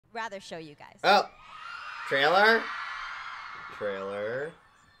rather show you guys. Oh, trailer. Trailer.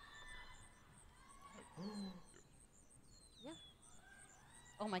 Yeah.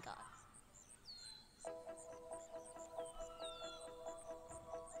 Oh my god.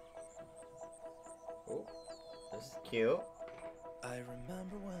 Ooh, this is cute. I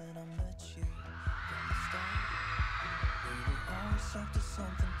remember when I met you from the start. We were always up to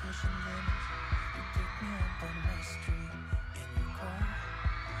something, pushing limits. You picked me up on Mystreet in your car.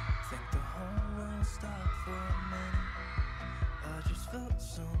 Think the whole world stopped for a minute. I just felt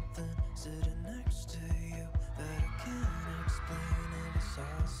something sitting next to you that I can't explain. It was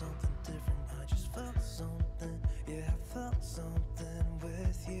all something different. I just felt something. Yeah, I felt something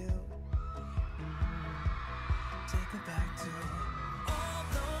with you. Take me back to all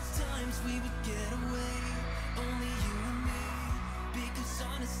those times we would get away, only you and me. Because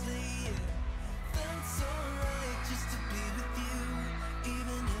honestly, it felt so right just to be with you.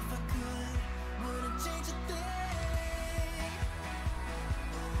 Even if I could, wouldn't change a thing.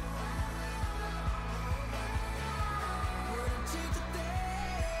 Wouldn't change a thing.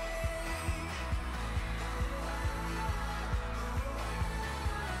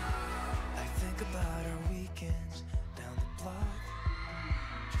 I think about our weekends down the block,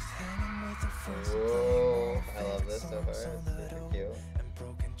 just hanging with our friends and playing all Whoa, the I love this so favorite far. songs It's on that super old cute. and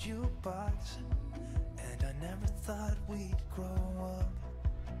broken jukebox. And I never thought we'd grow up.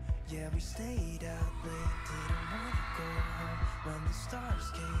 Yeah, we stayed out late, didn't want to go home. When the stars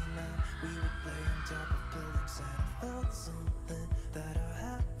came out, we would play on top of buildings, and I felt something that I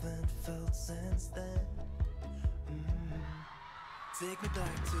haven't felt since then. Take me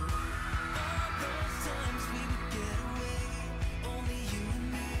back to all those times we would get away, only you and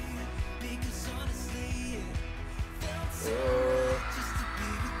me. Because honestly, it felt so right just to be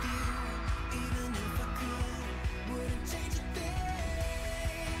with you. Even if I could, wouldn't change a thing.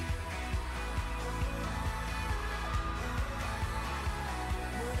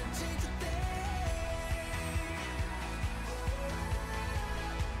 Wouldn't change a thing.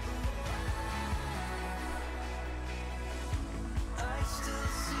 I still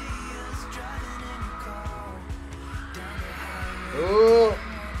see us driving in your car down the highway. Ooh.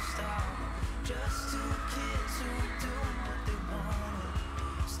 Just two kids who were doing what they wanted.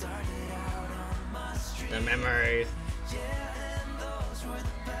 Started out on my street. The memories. Yeah, and those were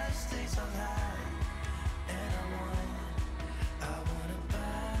the best days I've had. And I want it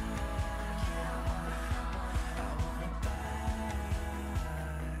back. Yeah, I want it back.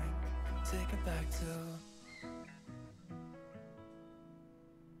 Take it back to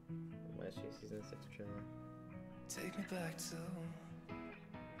Mystreet season 6 trailer. take me back to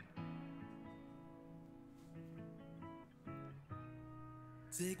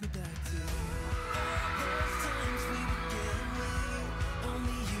take me back to all those times we would get away,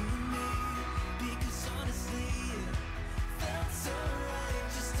 only you and me. Because honestly, it felt so right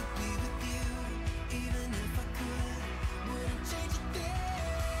just to be with you. Even if I could, wouldn't change a thing.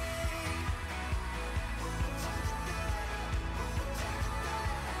 Wouldn't change a thing. Wouldn't change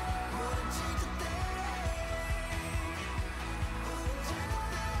a thing. Wouldn't change a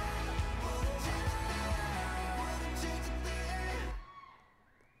thing. Wouldn't change a thing. Wouldn't change a thing.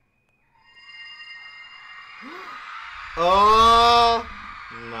 Oh,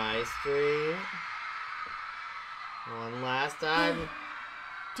 Mystreet. One last time.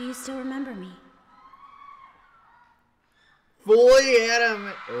 Do you still remember me? Fully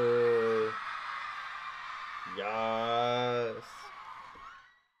anime. Oh. Yes.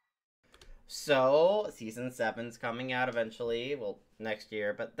 So, season 7's coming out eventually. Well, next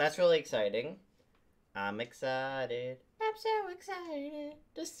year, but that's really exciting. I'm excited. I'm so excited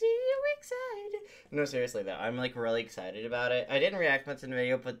to see you excited. No, seriously though, I'm like really excited about it. I didn't react much in the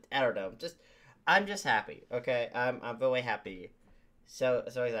video, but I don't know. I'm just happy. Okay, I'm very happy. So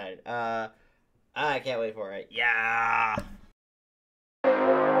excited. I can't wait for it. Yeah.